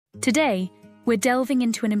Today, we're delving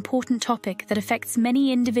into an important topic that affects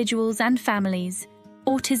many individuals and families: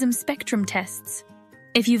 autism spectrum tests.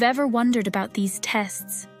 If you've ever wondered about these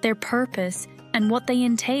tests, their purpose, and what they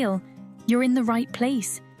entail, you're in the right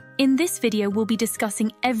place. In this video, we'll be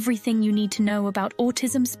discussing everything you need to know about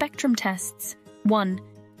autism spectrum tests. 1.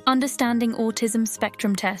 Understanding autism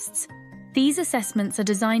spectrum tests. These assessments are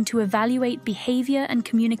designed to evaluate behavior and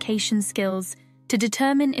communication skills to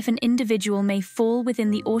determine if an individual may fall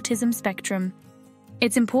within the autism spectrum.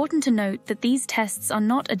 It's important to note that these tests are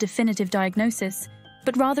not a definitive diagnosis,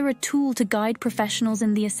 but rather a tool to guide professionals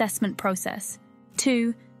in the assessment process.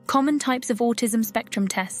 2. Common types of autism spectrum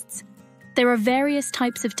tests. There are various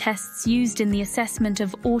types of tests used in the assessment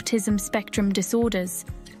of autism spectrum disorders.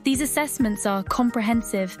 These assessments are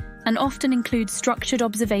comprehensive and often include structured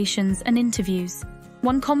observations and interviews.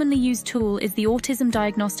 One commonly used tool is the Autism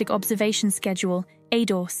Diagnostic Observation Schedule,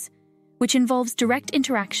 ADOS, which involves direct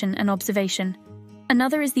interaction and observation.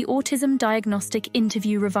 Another is the Autism Diagnostic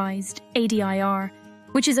Interview-Revised, ADIR,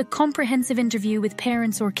 which is a comprehensive interview with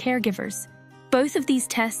parents or caregivers. Both of these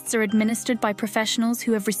tests are administered by professionals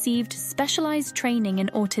who have received specialized training in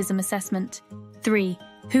autism assessment. 3.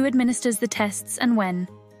 Who administers the tests and when?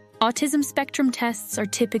 Autism spectrum tests are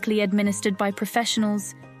typically administered by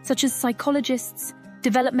professionals such as psychologists,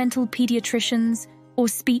 developmental pediatricians, or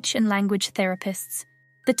speech and language therapists.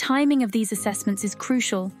 The timing of these assessments is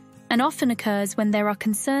crucial and often occurs when there are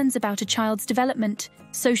concerns about a child's development,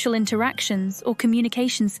 social interactions, or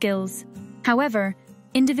communication skills. However,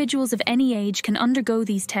 individuals of any age can undergo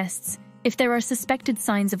these tests if there are suspected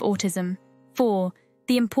signs of autism. 4.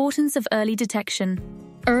 The importance of early detection.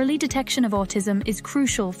 Early detection of autism is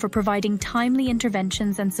crucial for providing timely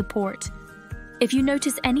interventions and support. If you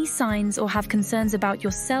notice any signs or have concerns about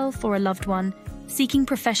yourself or a loved one, seeking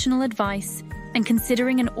professional advice and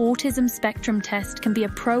considering an autism spectrum test can be a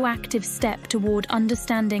proactive step toward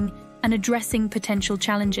understanding and addressing potential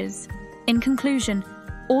challenges. In conclusion,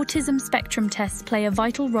 autism spectrum tests play a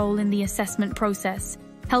vital role in the assessment process,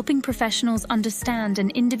 helping professionals understand an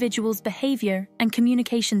individual's behavior and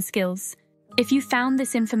communication skills. If you found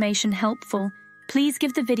this information helpful, please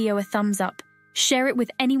give the video a thumbs up, share it with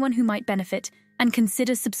anyone who might benefit, and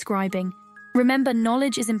consider subscribing. Remember,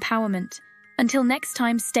 knowledge is empowerment. Until next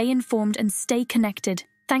time, stay informed and stay connected.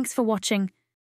 Thanks for watching.